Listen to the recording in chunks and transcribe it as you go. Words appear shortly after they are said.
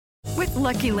With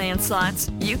Lucky Land Slots,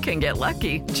 you can get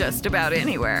lucky just about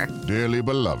anywhere. Dearly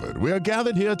beloved, we are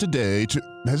gathered here today to...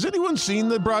 Has anyone seen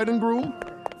the bride and groom?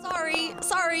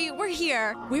 Sorry, we're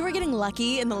here. We were getting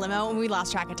lucky in the limo and we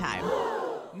lost track of time.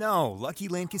 No, Lucky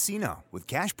Land Casino, with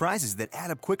cash prizes that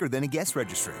add up quicker than a guest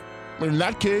registry. In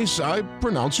that case, I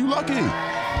pronounce you lucky.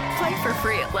 Play for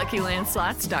free at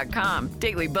LuckyLandSlots.com.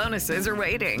 Daily bonuses are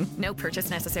waiting. No purchase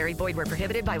necessary. Void where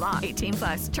prohibited by law.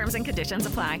 18+. Terms and conditions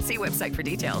apply. See website for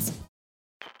details.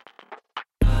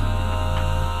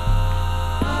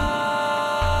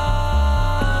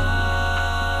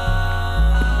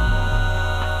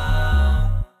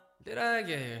 Did I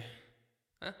get here?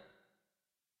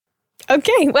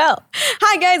 Okay, well,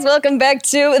 hi guys, welcome back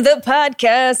to the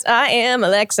podcast. I am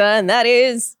Alexa, and that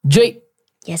is Jay.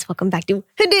 Yes, welcome back to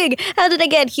Dig. How did I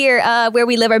get here? Where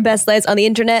we live our best lives on the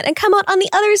internet and come out on the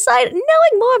other side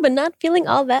knowing more, but not feeling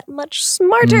all that much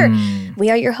smarter. We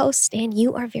are your hosts, and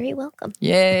you are very welcome.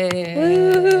 Yay!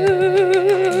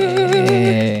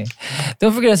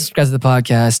 Don't forget to subscribe to the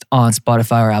podcast on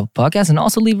Spotify or Apple Podcasts, and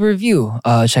also leave a review.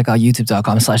 Check out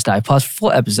youtube.com/divepods for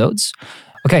full episodes.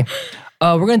 Okay.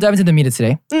 We're going to dive into the meat of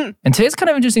today. And today's kind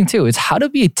of interesting too. It's how to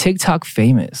be TikTok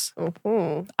famous.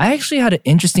 I actually had an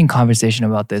interesting conversation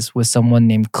about this with someone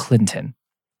named Clinton.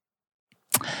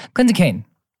 Clinton Kane.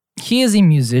 He is a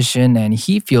musician and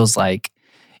he feels like,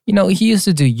 he used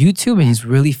to do YouTube and he's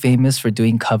really famous for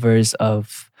doing covers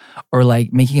of, or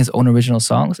like making his own original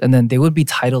songs. And then they would be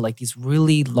titled like these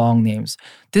really long names.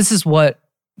 This is what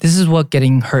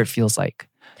getting hurt feels like.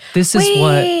 This is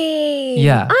what...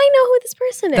 Yeah. I know who this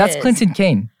person is. That's Clinton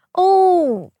Kane.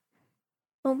 Oh,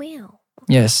 wow.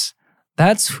 Yes.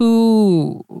 That's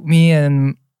who me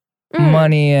and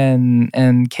Money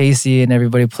and Casey and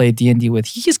everybody play D&D with.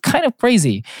 He's kind of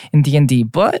crazy in D&D,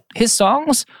 but his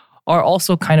songs are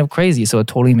also kind of crazy, so it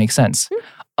totally makes sense.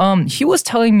 He was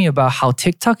telling me about how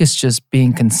TikTok is just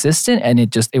being consistent and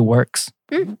it works.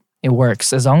 It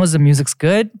works. As long as the music's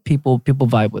good, people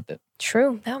vibe with it.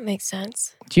 True. That makes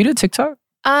sense. Do you do TikTok?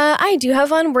 I do have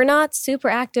one. We're not super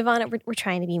active on it. We're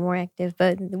trying to be more active,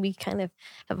 but we kind of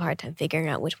have a hard time figuring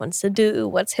out which ones to do,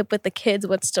 what's hip with the kids,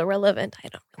 what's still relevant. I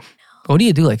don't really know. What do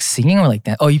you do? Like singing or like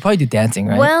that? Oh, you probably do dancing,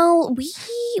 right? Well,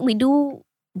 we do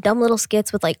dumb little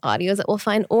skits with like audios that we'll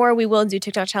find, or we will do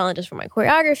TikTok challenges for my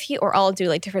choreography, or I'll do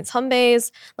like different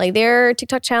sunbaes, like their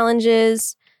TikTok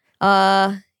challenges.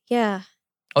 Yeah.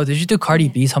 Oh, did you do Cardi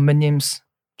B's Humbin Names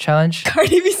challenge?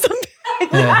 Cardi B sunbae.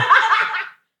 Yeah.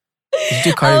 Did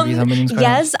you do Cardi B's Humbin Names challenge?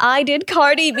 Yes, I did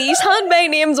Cardi B's Humbin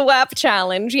Names WAP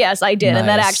challenge. Yes, I did. Nice. And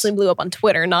that actually blew up on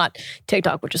Twitter, not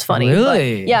TikTok, which is funny.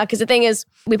 Really? But yeah, because the thing is,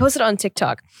 we posted it on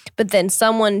TikTok, but then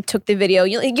someone took the video.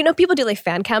 You know, people do like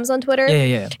fan cams on Twitter.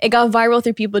 Yeah. It got viral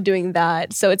through people doing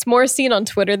that. So it's more seen on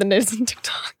Twitter than it is on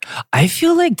TikTok. I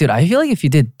feel like if you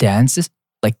did dance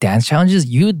challenges,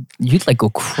 you'd like go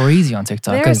crazy on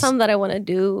TikTok. There are some that I want to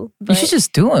do. You should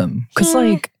just do them.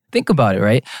 Because think about it,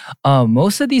 right?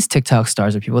 Most of these TikTok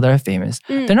stars or people that are famous,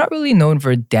 they're not really known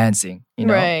for dancing,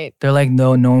 Right. They're like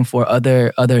known for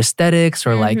other aesthetics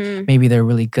or like maybe they're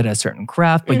really good at a certain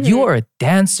craft, but you are a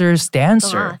dancer's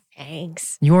dancer.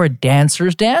 Thanks. You are a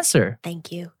dancer's dancer.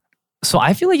 Thank you. So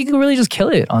I feel like you can really just kill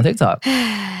it on TikTok.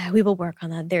 We will work on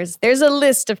that. There's a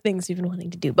list of things we've been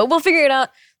wanting to do, but we'll figure it out.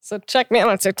 So check me out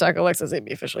on TikTok, Alexa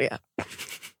ZB Official, yeah.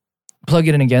 Plug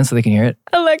it in again so they can hear it.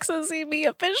 Alexa ZB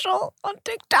Official on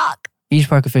TikTok. Beach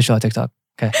Park Official on TikTok.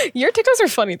 Okay. Your TikToks are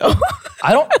funny though.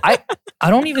 I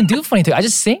don't even do funny TikTok. I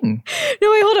just sing.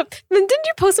 No, wait, hold up. Then didn't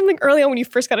you post something early on when you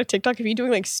first got a TikTok of you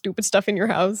doing like stupid stuff in your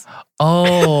house?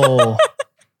 Oh.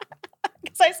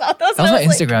 Because I saw those. That was my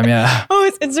Instagram, yeah. Oh,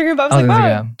 it's Instagram. But I was like,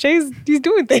 wow, he's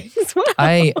doing things. Wow.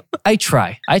 I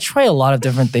try a lot of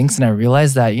different things and I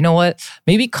realized that, you know what?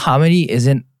 Maybe comedy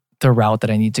isn't the route that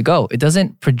I need to go. It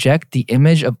doesn't project the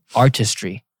image of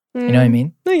artistry. You know what I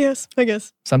mean? I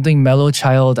guess. Something mellow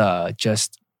child,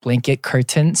 just blanket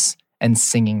curtains and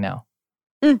singing now.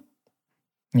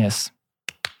 Yes.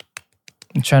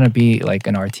 I'm trying to be like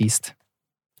an artiste.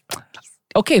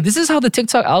 Okay, this is how the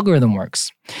TikTok algorithm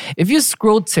works. If you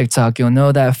scroll TikTok, you'll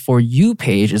know that For You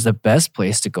page is the best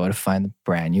place to go to find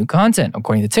brand new content.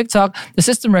 According to TikTok, the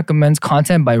system recommends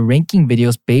content by ranking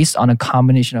videos based on a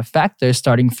combination of factors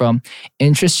starting from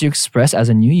interests you express as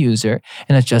a new user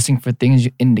and adjusting for things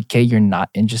you indicate you're not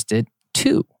interested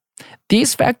to.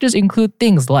 These factors include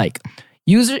things like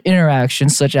user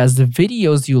interactions such as the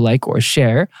videos you like or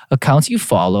share, accounts you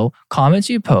follow, comments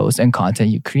you post, and content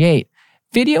you create.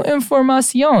 Video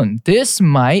información. This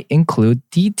might include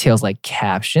details like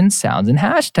captions, sounds, and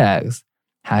hashtags.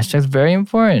 Hashtags very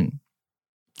important.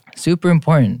 Super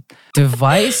important.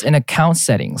 Device and account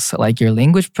settings, like your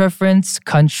language preference,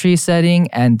 country setting,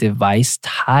 and device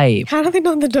type. How do they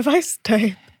know the device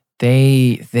type?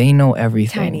 They know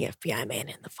everything. Tiny FBI man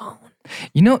in the phone.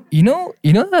 You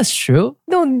know that's true.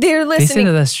 No, they're They say listening.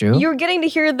 that that's true. You're getting to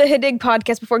hear the Hidig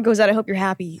podcast before it goes out. I hope you're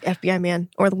happy, FBI man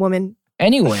or the woman.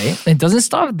 Anyway, it doesn't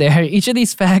stop there. Each of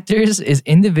these factors is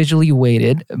individually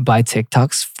weighted by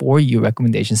TikTok's For You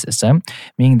recommendation system,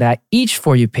 meaning that each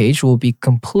For You page will be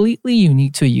completely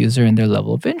unique to a user and their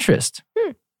level of interest.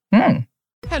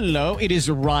 Hello, it is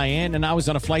Ryan, and I was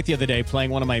on a flight the other day playing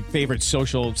one of my favorite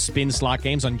social spin slot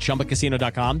games on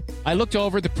ChumbaCasino.com. I looked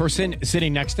over at the person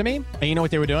sitting next to me, and you know what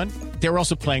they were doing? They were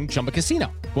also playing Chumba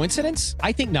Casino. Coincidence?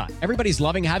 I think not. Everybody's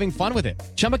loving having fun with it.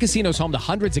 Chumba Casino is home to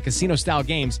hundreds of casino-style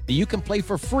games that you can play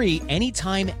for free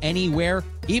anytime, anywhere,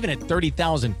 even at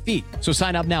 30,000 feet. So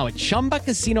sign up now at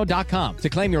ChumbaCasino.com to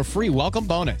claim your free welcome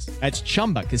bonus. That's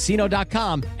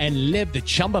ChumbaCasino.com and live the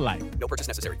Chumba life. No purchase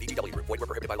necessary. VGW Group. Void where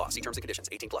prohibited by law. See terms and conditions.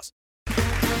 18+.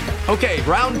 Okay,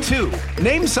 round two.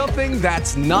 Name something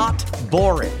that's not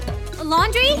boring. A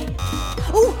laundry?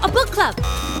 Ooh, a book club.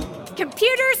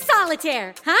 Computer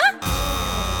solitaire, huh?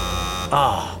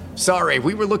 Sorry,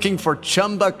 we were looking for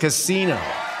Chumba Casino.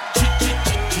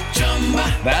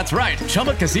 That's right.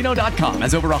 ChumbaCasino.com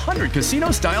has over 100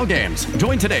 casino-style games.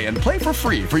 Join today and play for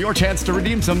free for your chance to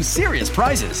redeem some serious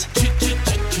prizes.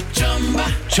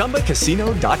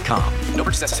 ChumbaCasino.com. No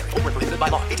purchase necessary. Void where prohibited by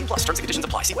law. 18+. Terms and conditions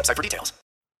apply. See website for details.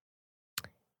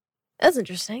 That's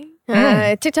interesting.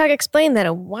 TikTok explained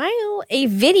that while a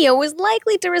video is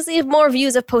likely to receive more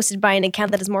views if posted by an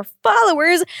account that has more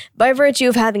followers, by virtue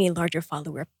of having a larger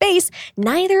follower base,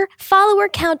 neither follower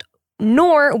count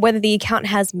nor whether the account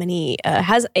has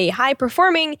a high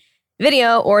performing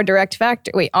video or direct factor.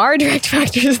 Wait, are direct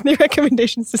factors in the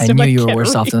recommendation I system? knew you were can't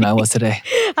worse off than I read. was today.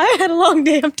 I had a long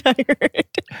day. I'm tired.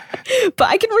 But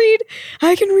I can read.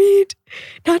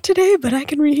 Not today, but I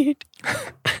can read.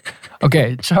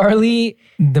 Okay, Charlie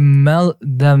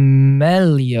D'Amelio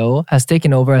has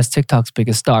taken over as TikTok's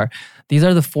biggest star. These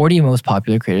are the 40 most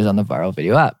popular creators on the viral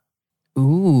video app.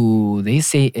 Ooh, they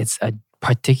say it's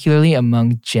particularly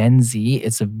among Gen Z,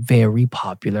 it's a very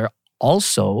popular,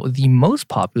 also the most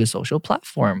popular social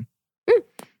platform. I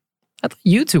thought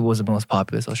YouTube was the most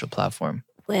popular social platform.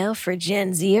 Well, for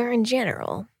Gen Z or in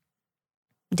general,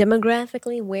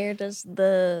 demographically, where does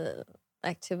the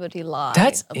activity lie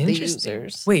That's of the interesting.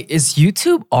 users? Wait, is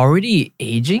YouTube already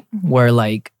aging where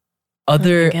like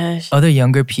other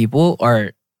younger people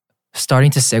are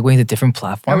starting to segue into different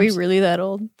platforms? Are we really that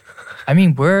old? I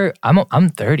mean, I'm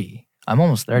 30. I'm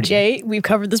almost 30. Jay, we've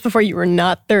covered this before. You were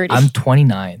not 30. I'm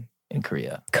 29 in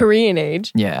Korea. Korean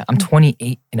age. Yeah, I'm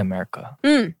 28 in America.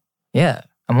 Yeah,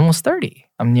 I'm almost 30.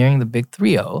 I'm nearing the big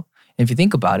 3-0. And if you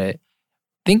think about it,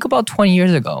 think about 20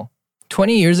 years ago.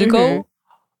 20 years ago,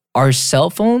 our cell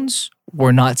phones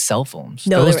were not cell phones.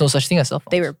 No, there was they no were- such thing as cell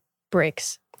phones. They were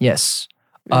bricks. Yes.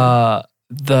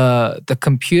 The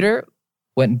computer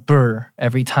went burr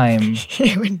every time.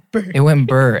 It went burr. It went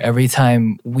burr every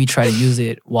time we try to use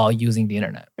it while using the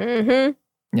internet. Mm-hmm.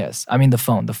 Yes. I mean the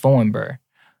phone. The phone went burr.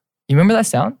 You remember that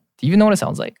sound? Do you even know what it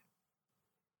sounds like?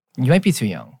 You might be too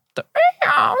young.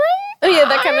 Oh yeah,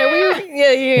 that kind of weird.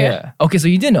 Yeah. Okay, so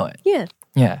you did know it. Yeah.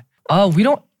 Yeah. We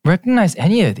don't recognize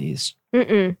any of these.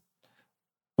 Mm-mm.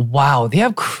 Wow, they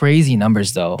have crazy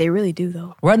numbers though. They really do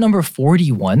though. We're at number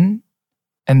 41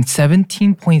 and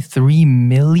 17.3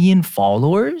 million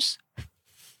followers.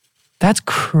 That's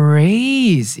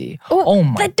crazy. Oh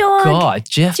my the dog. God.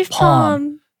 Jeff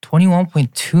Palm.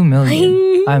 21.2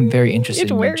 million. I'm very interested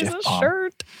It in your wears Jeff a Palm.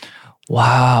 shirt.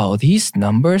 Wow, these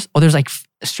numbers. Oh, there's like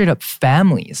straight up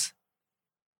families.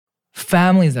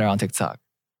 Families that are on TikTok.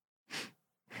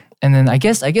 And then I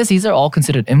guess these are all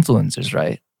considered influencers,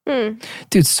 right?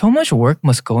 Dude, so much work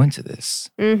must go into this.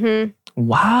 Mm-hmm.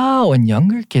 Wow, and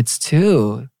younger kids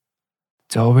too.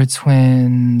 Dober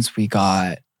twins. We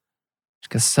got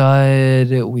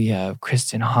Gasud. We have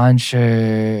Kristen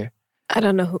Honcher. I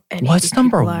don't know who any What's of these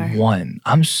number people are. one?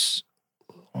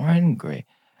 Lauren Gray,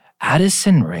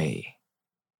 Addison Rae,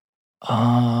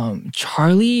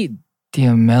 Charlie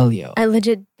D'Amelio.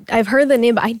 I've heard the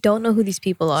name, but I don't know who these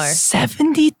people are.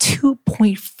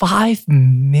 72.5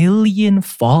 million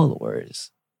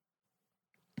followers.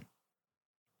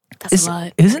 That's a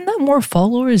lot. Isn't that more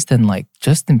followers than like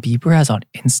Justin Bieber has on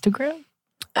Instagram?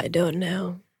 I don't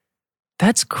know.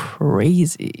 That's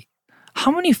crazy. How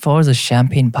many followers does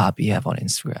Champagne Papi have on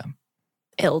Instagram?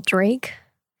 El Drake?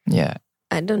 Yeah.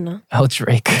 I don't know. El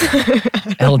Drake.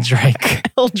 El Drake.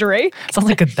 El Drake? Sounds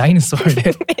like a dinosaur.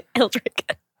 Dude. El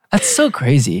Drake. That's so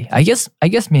crazy. I guess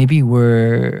maybe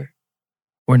we're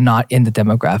we're not in the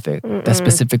demographic that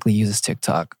specifically uses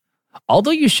TikTok.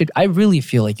 Although I really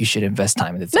feel like you should invest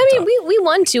time in the TikTok. I mean, we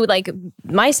want to, like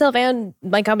myself and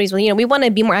my companies, we want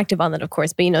to be more active on that, of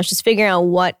course. But, it's just figuring out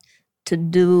what to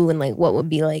do and like what would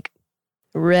be like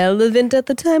relevant at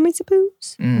the time, I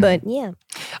suppose. But yeah.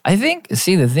 I think, the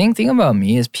thing about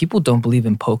me is people don't believe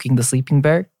in poking the sleeping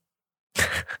bear.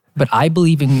 But I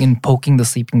believe in poking the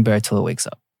sleeping bear till it wakes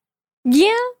up.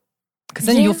 Yeah. Because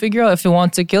then you'll figure out if it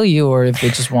wants to kill you or if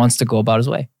it just wants to go about its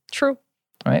way. True.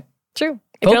 Right? True.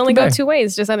 It can only go two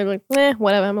ways. Just either like,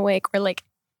 whatever, I'm awake. Or like,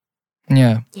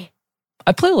 yeah.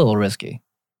 I play a little risky.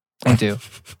 I do.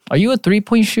 Are you a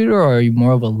 3-point shooter or are you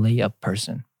more of a layup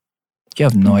person? You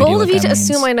have no idea. Bold what of you that to means.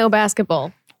 assume I know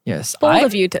basketball. Yes. Bold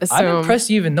of you to assume. I'm impressed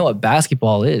you even know what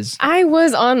basketball is. I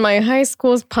was on my high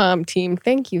school's pom team.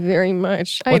 Thank you very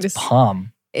much. What's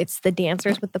pom? It's the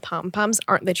dancers with the pom-poms.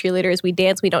 Aren't the cheerleaders. We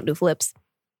dance, we don't do flips.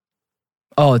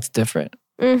 Oh, it's different.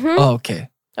 Mm-hmm. Oh, okay.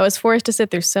 I was forced to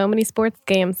sit through so many sports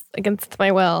games against my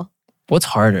will. What's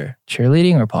harder,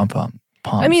 cheerleading or pom-pom?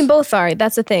 Poms. I mean, both are.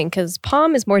 That's the thing, because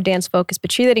pom is more dance-focused,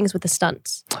 but cheerleading is with the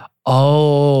stunts.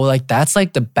 Oh, like that's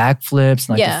like the backflips,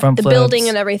 and like the front the flips. building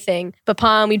and everything. But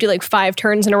pom, we do like 5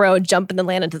 turns in a row, jump and then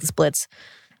land into the splits.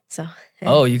 So.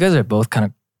 Oh, you guys are both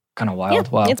kind of wild. Yeah,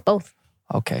 wow. It's both.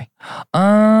 Okay.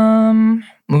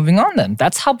 Moving on then.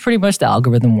 That's how pretty much the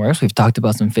algorithm works. We've talked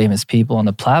about some famous people on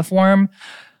the platform.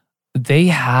 They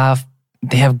have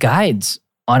guides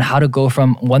on how to go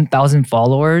from 1,000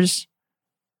 followers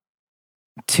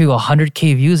to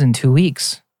 100K views in 2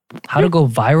 weeks. How to go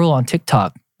viral on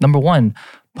TikTok. Number 1,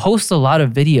 post a lot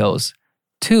of videos.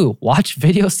 2, watch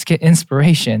videos to get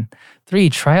inspiration. 3,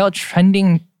 try out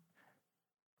trending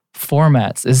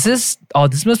formats. This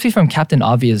must be from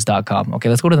CaptainObvious.com. Okay,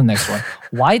 let's go to the next one.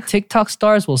 Why TikTok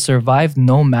stars will survive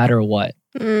no matter what.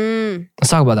 Let's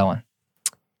talk about that one.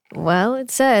 Well, it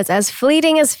says, as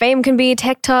fleeting as fame can be,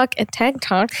 TikTok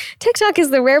is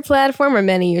the rare platform where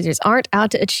many users aren't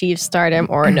out to achieve stardom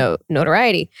or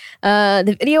notoriety.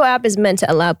 The video app is meant to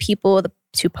allow people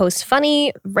to post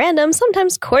funny, random,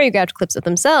 sometimes choreographed clips of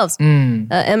themselves.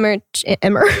 Emma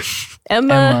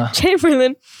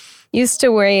Chamberlain used to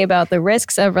worry about the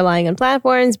risks of relying on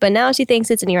platforms, but now she thinks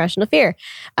it's an irrational fear.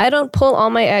 I don't pull all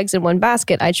my eggs in one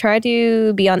basket. I try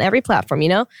to be on every platform,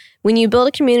 When you build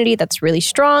a community that's really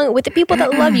strong with the people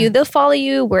that love you, they'll follow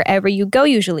you wherever you go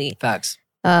usually. Facts.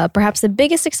 Perhaps the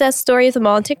biggest success story of them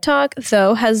all on TikTok,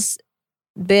 though, has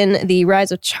been the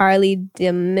rise of Charli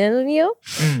D'Amelio.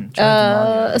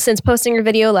 Since posting her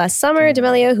video last summer,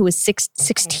 D'Amelio, who was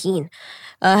 16,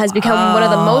 has become one of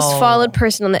the most followed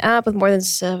person on the app with more than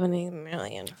 70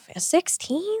 million.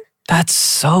 16? That's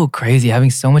so crazy, having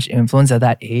so much influence at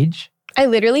that age. I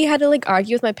literally had to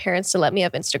argue with my parents to let me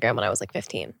have Instagram when I was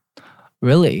 15.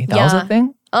 Really? That was a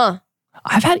thing?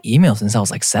 I've had email since I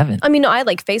was 7. I mean, no, I had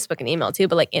Facebook and email too,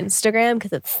 but Instagram,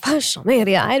 because it's social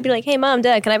media. I'd be like, hey, Mom,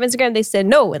 Dad, can I have Instagram? They said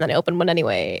no, and then I opened one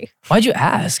anyway. Why'd you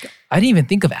ask? I didn't even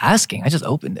think of asking. I just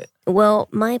opened it. Well,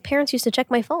 my parents used to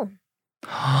check my phone.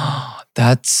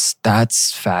 That's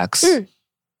facts.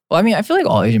 Well, I mean, I feel like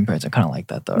all Asian parents are kind of like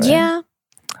that though, right? Yeah.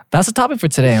 That's the topic for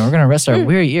today, and we're going to rest our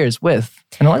weary ears with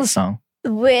an Alexa song.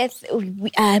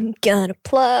 I'm gonna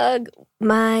plug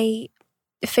my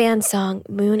fan song,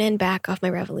 Moon and Back, off my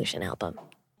Revolution album.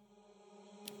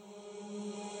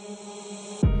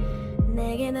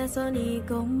 내게 나선 이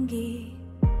공기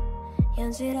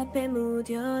현실 앞에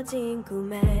무뎌진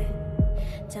꿈에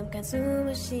잠깐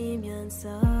숨을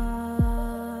쉬면서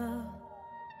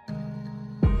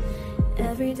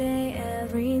Every day,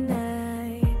 every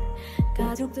night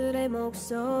가족들의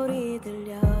목소리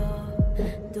들려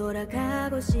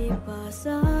돌아가고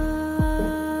싶어서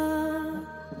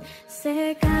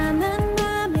새까만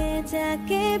밤에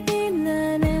작게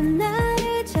빛나는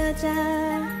나를 찾아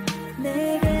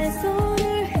내게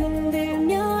손을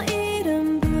흔들며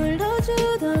이름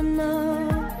불러주던 너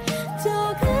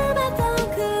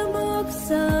조그맣던 그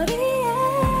목소리에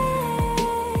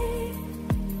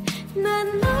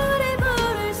난 노래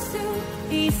부를 수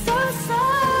있었어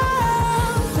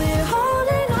We're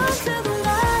holding on to the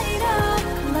light up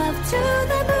Love to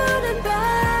the moon and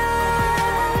back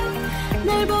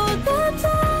날보다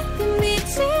작은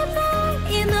빛이 나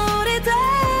이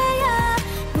노래들야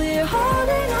We're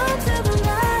holding on to the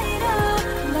light up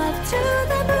Love to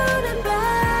the moon and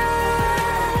back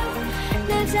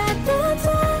날 잡던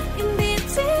작은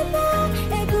빛이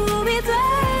나의 꿈이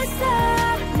됐어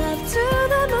Love to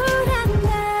the moon and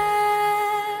back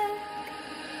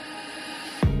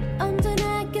언제나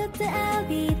곁에 I'll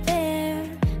be there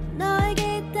너에게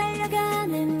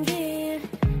달려가는 길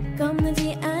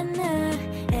겁내지 않아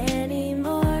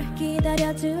anymore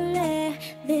기다려줄래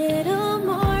내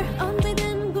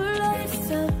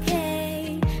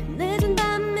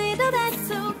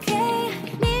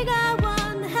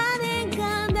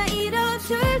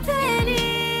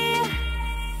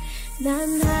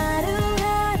난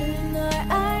하루하루 널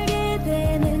알게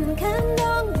되는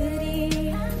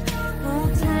감동들이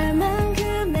벅찰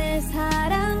만큼의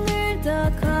사랑을 더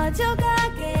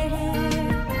커져가게 해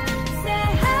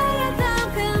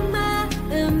새하얗던 그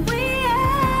마음 위에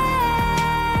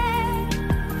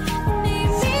네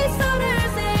미소를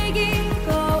새기고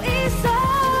있어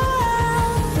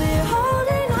We're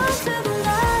holding on to the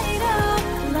light of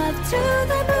love to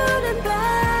the moon and back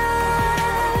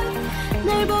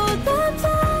날보다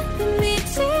작은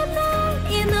빛이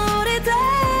나이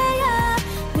노래대야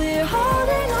We're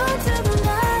holding on to the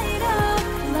light of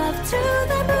love to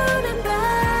the moon and back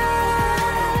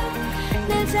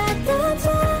내 작은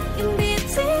작은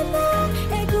빛이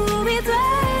나의 꿈이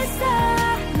됐어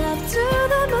Love to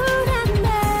the moon and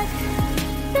back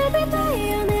널 밟아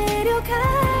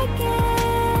내려갈게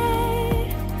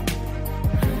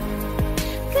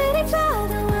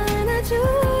그림자도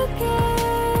안아줄게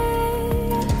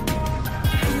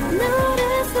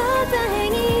너라서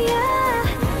다행이야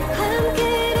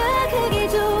함께라 그게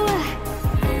좋아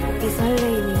이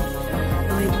설레임이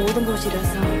너의 모든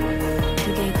곳이라서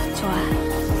그게 더 좋아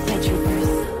Let you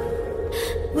first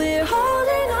We're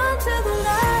holding on to the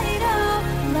light of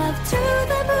love to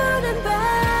the moon and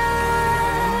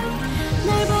back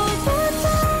날보다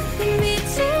작은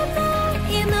빛이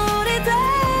나이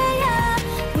노래대야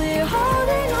We're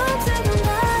holding on to the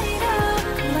light of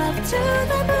love to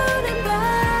the moon and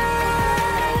back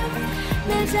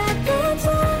내 작은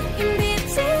작은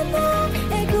빛이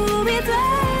나의 꿈이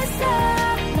됐어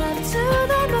Love to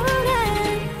the moon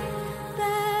and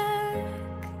back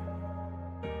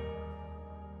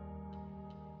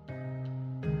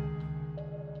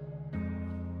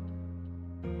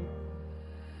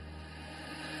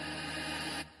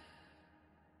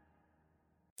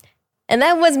And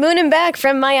that was Moon and Back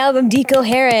from my album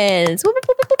Decoherence.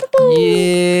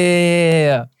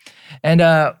 Yeah. And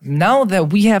now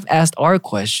that we have asked our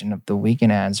question of the week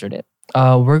and answered it,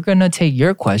 we're going to take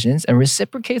your questions and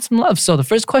reciprocate some love. So the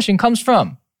first question comes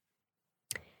from...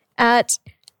 At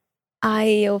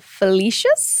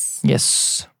Iofelicious?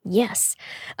 Yes. Yes.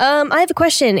 I have a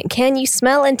question. Can you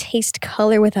smell and taste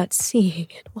color without seeing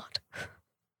it? What?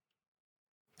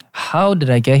 How did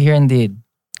I get here indeed?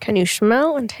 Can you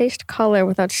smell and taste color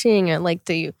without seeing it? Like,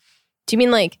 do you mean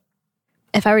like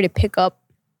if I were to pick up?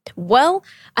 Well,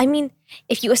 I mean,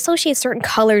 if you associate certain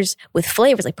colors with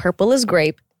flavors, like purple is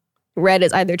grape, red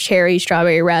is either cherry,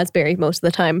 strawberry, raspberry most of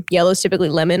the time, yellow is typically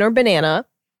lemon or banana.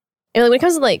 And like when it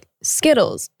comes to like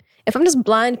Skittles, if I'm just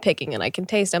blind picking and I can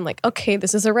taste, I'm like, okay,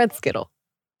 this is a red Skittle.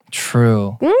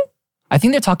 True. I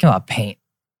think they're talking about paint.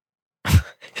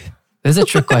 This is a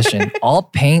trick question. All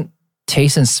paint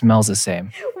tastes and smells the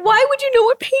same. Why would you know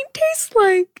what paint tastes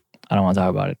like? I don't want to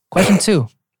talk about it. Question 2.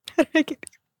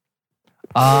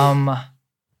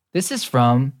 This is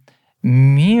from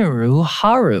Miru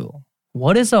Haru.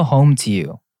 What is a home to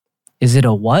you? Is it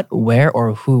a what, where,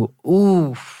 or who?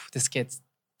 Ooh, this gets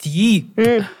deep.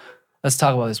 Let's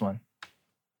talk about this one.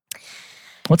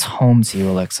 What's home to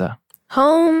you, Alexa?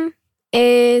 Home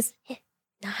is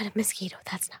not a mosquito.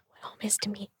 That's not what home is to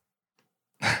me.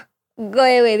 Go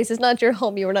away. This is not your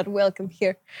home. You are not welcome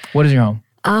here. What is your home?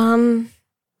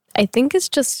 I think it's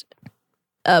just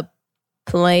a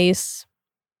place.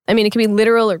 I mean, it could be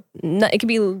literal or not, it could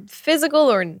be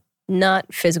physical or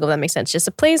not physical, if that makes sense. Just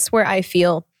a place where I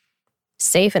feel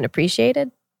safe and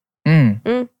appreciated.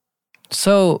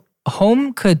 So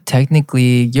home could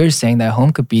technically, you're saying that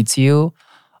home could be to you.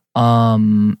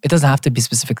 It doesn't have to be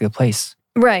specifically a place.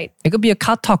 Right. It could be a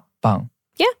카톡방.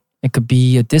 Yeah. It could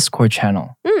be a Discord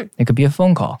channel. It could be a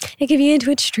phone call. It could be a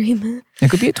Twitch stream. It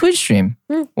could be a Twitch stream.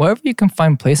 Wherever you can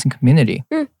find place and community.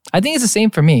 I think it's the same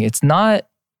for me. It's not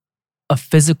a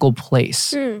physical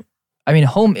place. I mean,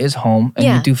 home is home. And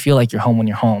you do feel like you're home when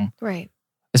you're home. Right.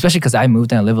 Especially because I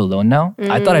moved and I live alone now.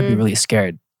 I thought I'd be really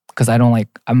scared. Because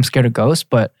I'm scared of ghosts.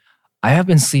 But I have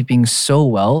been sleeping so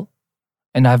well.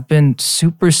 And I've been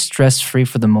super stress-free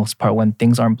for the most part when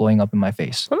things aren't blowing up in my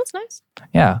face. Well, that's nice.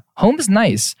 Yeah. Home is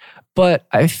nice. But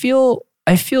I feel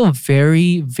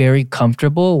very, very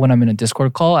comfortable when I'm in a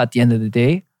Discord call at the end of the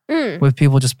day with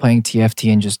people just playing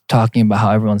TFT and just talking about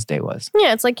how everyone's day was.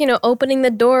 Yeah, it's like, opening the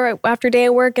door after day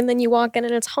of work and then you walk in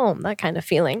and it's home. That kind of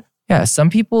feeling. Yeah, some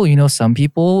people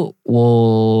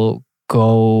will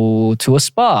go to a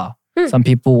spa. Some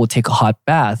people will take a hot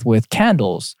bath with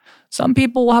candles. Some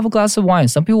people will have a glass of wine.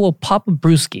 Some people will pop a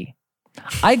brewski.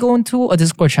 I go into a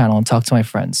Discord channel and talk to my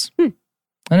friends. And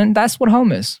then that's what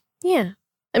home is. Yeah.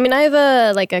 I mean, I have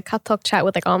a katok chat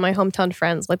with all my hometown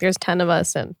friends. There's 10 of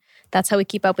us and that's how we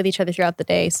keep up with each other throughout the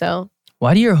day. So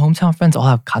why do your hometown friends all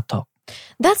have katok?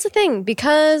 That's the thing,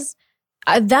 because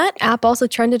That app also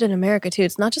trended in America too.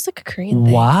 It's not just like a Korean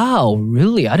thing. Wow,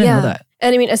 really? I didn't know that.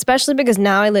 And I mean, especially because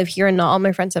now I live here and not all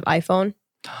my friends have iPhone.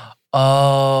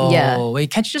 Oh. Yeah.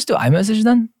 Wait, can't you just do iMessage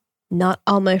then? Not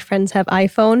all my friends have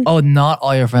iPhone. Oh, not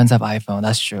all your friends have iPhone.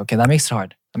 That's true. Okay, that makes it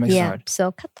hard. That makes it hard.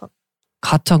 So 카톡.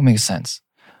 카톡 makes sense.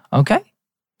 Okay.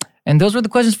 And those were the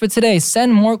questions for today.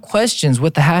 Send more questions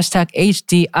with the hashtag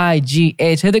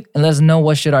HDIGH and let us know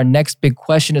what should our next big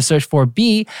question to search for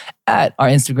be at our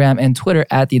Instagram and Twitter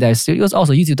at The Dive Studios.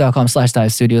 Also,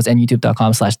 youtube.com/Dive Studios and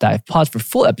youtube.com/Dive Pods for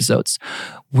full episodes.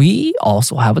 We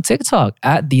also have a TikTok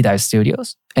at The Dive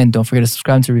Studios. And don't forget to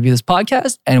subscribe to review this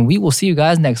podcast. And we will see you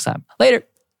guys next time. Later.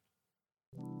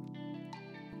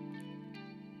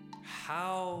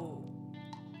 How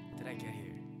did I get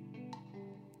here?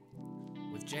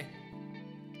 With Jay?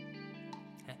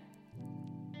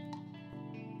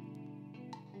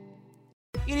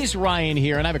 It is Ryan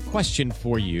here, and I have a question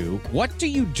for you. What do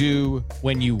you do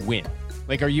when you win?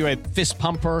 Like, are you a fist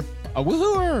pumper, a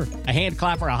woohooer, a hand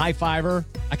clapper, a high fiver?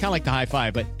 I kind of like the high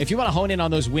five, but if you want to hone in on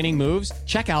those winning moves,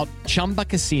 check out Chumba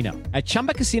Casino. At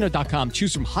ChumbaCasino.com,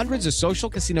 choose from hundreds of social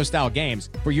casino style games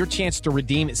for your chance to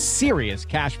redeem serious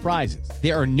cash prizes.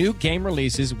 There are new game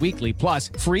releases weekly, plus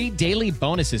free daily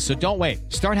bonuses. So don't wait.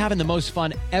 Start having the most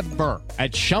fun ever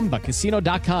at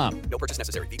ChumbaCasino.com. No purchase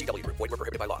necessary. VGW. Void were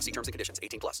prohibited by law. See terms and conditions.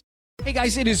 18+. Hey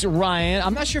guys, it is Ryan.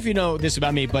 I'm not sure if you know this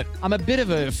about me, but I'm a bit of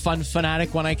a fun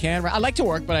fanatic when I can. I like to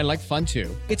work, but I like fun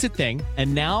too. It's a thing.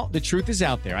 And now the truth is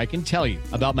out there. I can tell you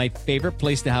about my favorite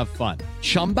place to have fun.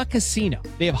 Chumba Casino.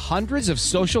 They have hundreds of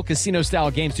social casino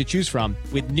style games to choose from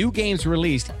with new games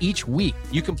released each week.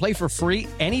 You can play for free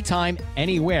anytime,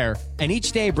 anywhere. And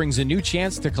each day brings a new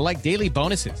chance to collect daily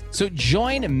bonuses. So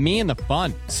join me in the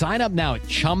fun. Sign up now at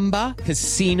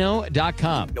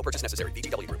ChumbaCasino.com. No purchase necessary.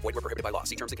 VGW. Void were prohibited by law.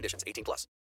 See terms and conditions. 18+.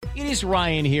 It is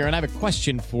Ryan here, and I have a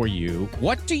question for you.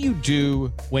 What do you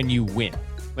do when you win?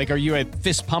 Like, are you a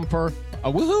fist pumper,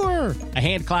 a woohooer, a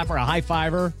hand clapper, a high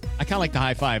fiver? I kind of like the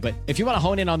high five, but if you want to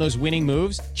hone in on those winning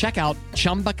moves, check out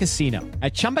Chumba Casino.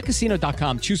 At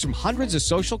ChumbaCasino.com, choose from hundreds of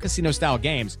social casino style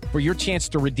games for your chance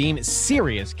to redeem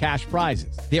serious cash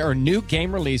prizes. There are new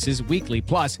game releases weekly,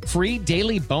 plus free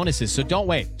daily bonuses. So don't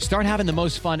wait. Start having the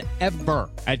most fun ever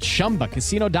at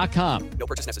ChumbaCasino.com. No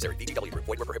purchase necessary. VGW. Void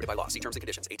were prohibited by law. See terms and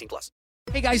conditions. 18+.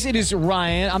 Hey guys, it is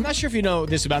Ryan. I'm not sure if you know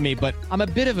this about me, but I'm a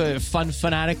bit of a fun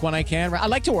fanatic when I can. I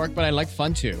like to work, but I like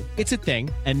fun too. It's a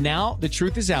thing. And now the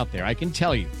truth is out there. I can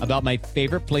tell you about my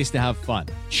favorite place to have fun.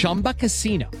 Chumba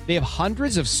Casino. They have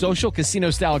hundreds of social casino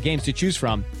style games to choose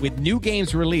from with new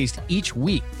games released each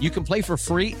week. You can play for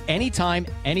free anytime,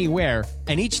 anywhere.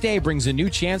 And each day brings a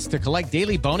new chance to collect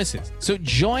daily bonuses. So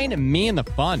join me in the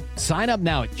fun. Sign up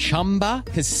now at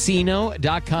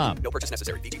ChumbaCasino.com. No purchase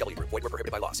necessary. VGW. Void were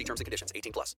prohibited by law. See terms and conditions.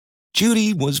 18+.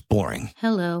 Judy was boring.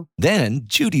 Hello. Then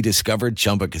Judy discovered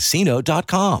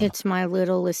ChumbaCasino.com. It's my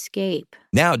little escape.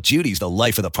 Now Judy's the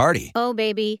life of the party. Oh,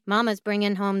 baby, mama's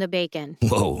bringing home the bacon.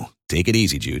 Whoa, take it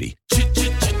easy, Judy.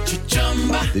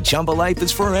 The Chumba life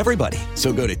is for everybody.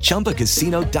 So go to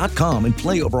ChumbaCasino.com and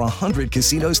play over 100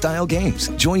 casino-style games.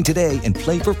 Join today and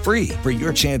play for free for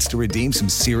your chance to redeem some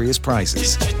serious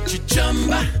prizes.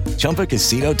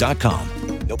 ChumbaCasino.com.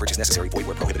 No purchase necessary. Void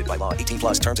were prohibited by law.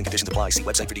 18+. Terms and conditions apply. See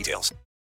website for details.